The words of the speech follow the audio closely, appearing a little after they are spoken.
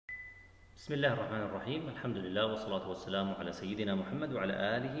بسم الله الرحمن الرحيم. الحمد لله والصلاة والسلام على سيدنا محمد وعلى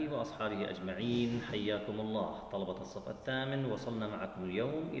آله وأصحابه أجمعين. حياكم الله طلبة الصف الثامن. وصلنا معكم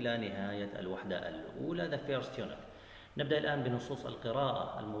اليوم إلى نهاية الوحدة الأولى the first unit. نبدأ الآن بنصوص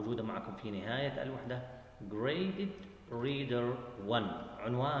القراءة الموجودة معكم في نهاية الوحدة. Graded Reader 1.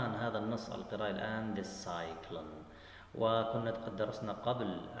 عنوان هذا النص القراءة الآن the cyclone. وكنا قد درسنا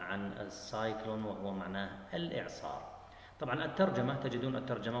قبل عن السايكلون وهو معناه الإعصار. طبعا الترجمة تجدون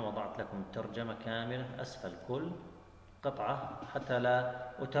الترجمة وضعت لكم الترجمة كاملة أسفل كل قطعة حتى لا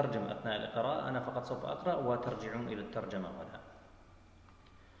أترجم أثناء القراءة، أنا فقط سوف أقرأ وترجعون إلى الترجمة هنا.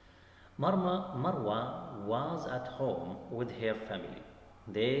 Marwa was at home with her family.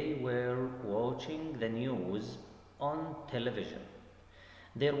 They were watching the news on television.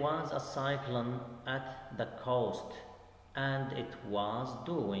 There was a cyclone at the coast and it was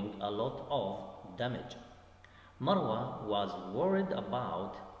doing a lot of damage. Marwa was worried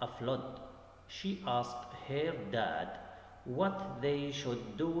about a flood. She asked her dad what they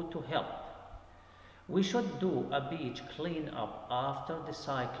should do to help. We should do a beach clean-up after the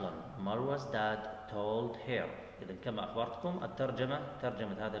cyclone, Marwa's dad told her. إذن كما أخبرتكم الترجمة،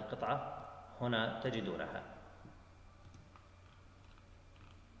 ترجمة هذه القطعة هنا تجدونها.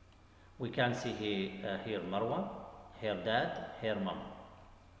 We can see here Marwa, her dad, her mom.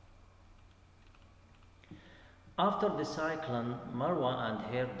 After the cyclone, Marwa and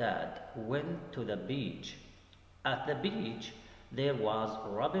her dad went to the beach. At the beach, there was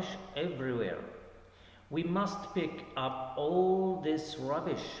rubbish everywhere. We must pick up all this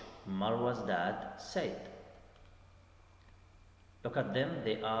rubbish, Marwa's dad said. Look at them,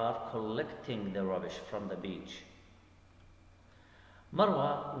 they are collecting the rubbish from the beach.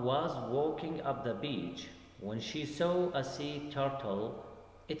 Marwa was walking up the beach when she saw a sea turtle.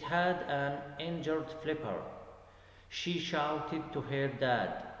 It had an injured flipper. She shouted to her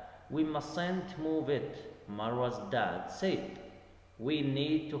dad, "We mustn't move it," Marwa's dad said. "We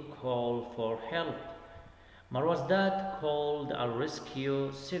need to call for help." Marwa's dad called a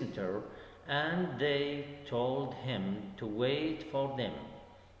rescue center and they told him to wait for them.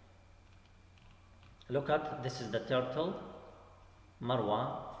 Look at, this is the turtle. Marwa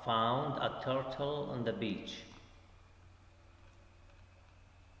found a turtle on the beach.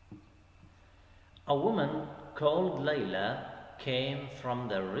 A woman called Layla came from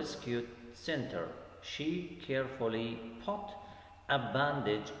the rescue center. She carefully put a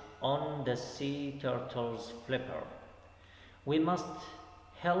bandage on the sea turtle's flipper. "We must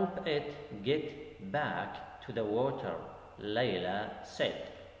help it get back to the water," Layla said.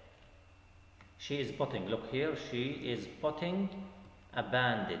 She is putting, look here, she is putting a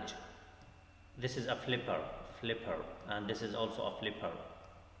bandage. This is a flipper, and this is also a flipper.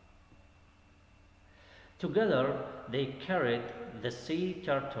 Together, they carried the sea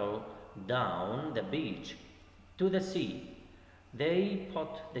turtle down the beach to the sea. They put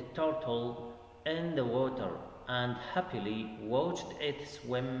the turtle in the water and happily watched it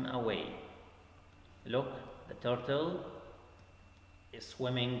swim away. Look, the turtle is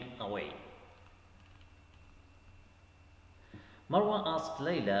swimming away. Marwa asked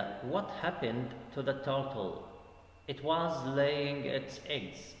Layla what happened to the turtle. "It was laying its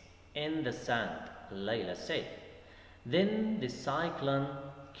eggs in the sand," Layla said. "Then the cyclone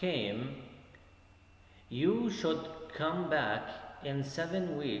came. You should come back in 7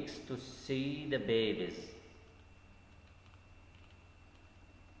 weeks to see the babies."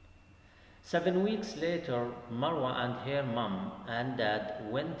 7 weeks later, Marwa and her mom and dad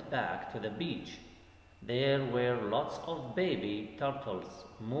went back to the beach. There were lots of baby turtles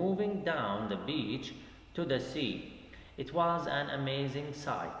moving down the beach to the sea. It was an amazing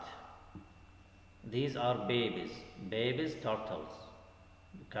sight. These are babies turtles.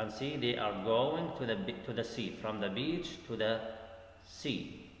 You can see they are going to the sea, from the beach to the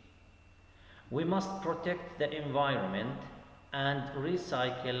sea. "We must protect the environment and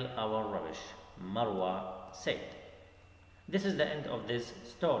recycle our rubbish," Marwa said. This is the end of this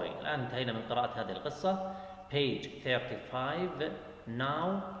story. الآن انتهينا من قراءة هذه القصة. Page 35. Now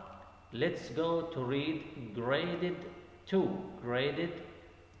let's go to read graded 2. Graded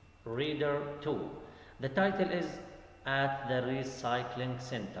Reader 2. The title is At the Recycling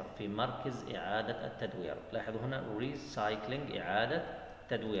Center, في مركز إعادة التدوير. لاحظوا هنا recycling إعادة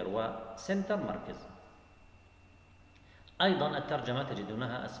تدوير وسنتر مركز. أيضا الترجمة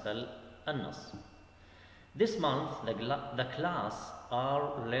تجدونها أسفل النص. This month the class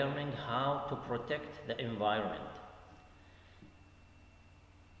are learning how to protect the environment.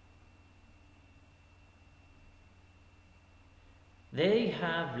 They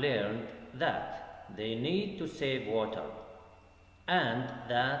have learned that they need to save water. and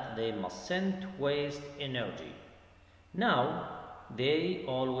that they mustn't waste energy. Now, they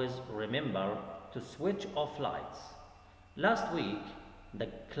always remember to switch off lights. Last week, the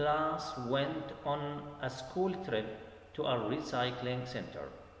class went on a school trip to a recycling center.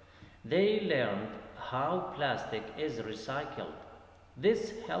 They learned how plastic is recycled.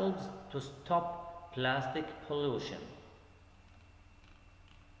 This helps to stop plastic pollution.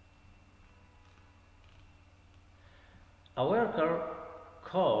 A worker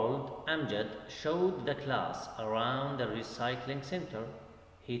called Amjad showed the class around the recycling center.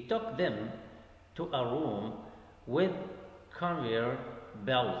 He took them to a room with conveyor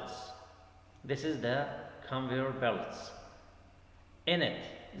belts. This is the conveyor belts. In it,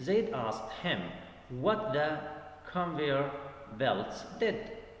 Zaid asked him what the conveyor belts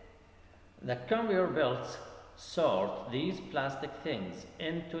did. The conveyor belts sort these plastic things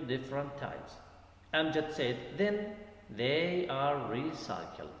into different types. Amjad said, then they are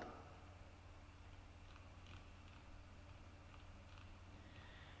recycled.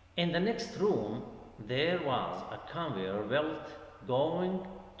 In the next room, there was a conveyor belt going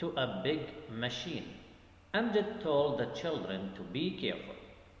to a big machine. Amjad told the children to be careful.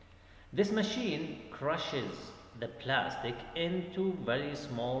 This machine crushes the plastic into very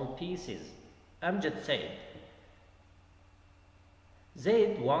small pieces. Amjad said,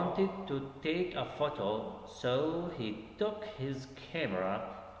 Zaid wanted to take a photo, so he took his camera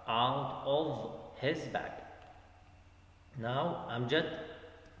out of his bag. Now Amjad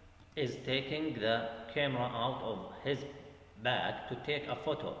is taking the camera out of his bag to take a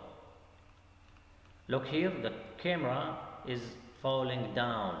photo. Look here, the camera is falling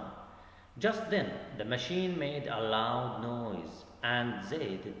down. Just then, the machine made a loud noise and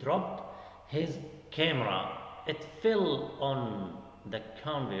Zaid dropped his camera. It fell on the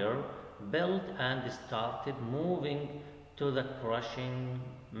conveyor belt and started moving to the crushing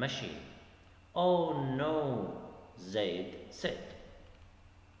machine. Oh no, Zaid said.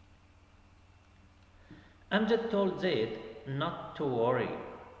 Amjad told Zaid not to worry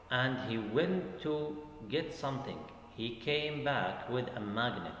and he went to get something. He came back with a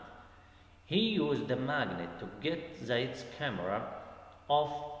magnet. He used the magnet to get Zaid's camera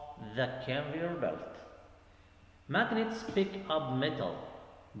off the conveyor belt. Magnets pick up metal,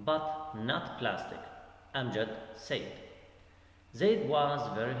 but not plastic, Amjad said. Zaid was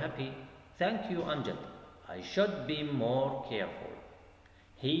very happy. Thank you, Amjad. I should be more careful,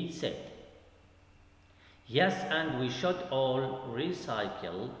 he said. Yes, and we should all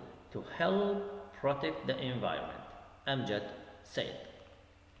recycle to help protect the environment, Amjad said.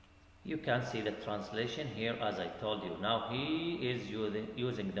 You can see the translation here as I told you. Now he is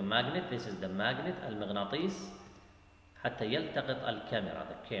using the magnet. This is the magnet, المغناطيس, حتى يلتقط الكاميرا,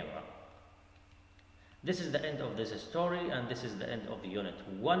 the camera. This is the end of this story and this is the end of unit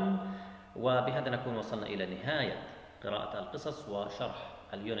 1. وبهذا نكون وصلنا إلى نهاية قراءة القصص وشرح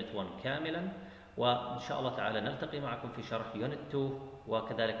اليونت 1 كاملا، وإن شاء الله تعالى نلتقي معكم في شرح يونت 2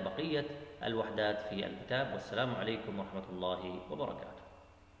 وكذلك بقية الوحدات في الكتاب. والسلام عليكم ورحمة الله وبركاته.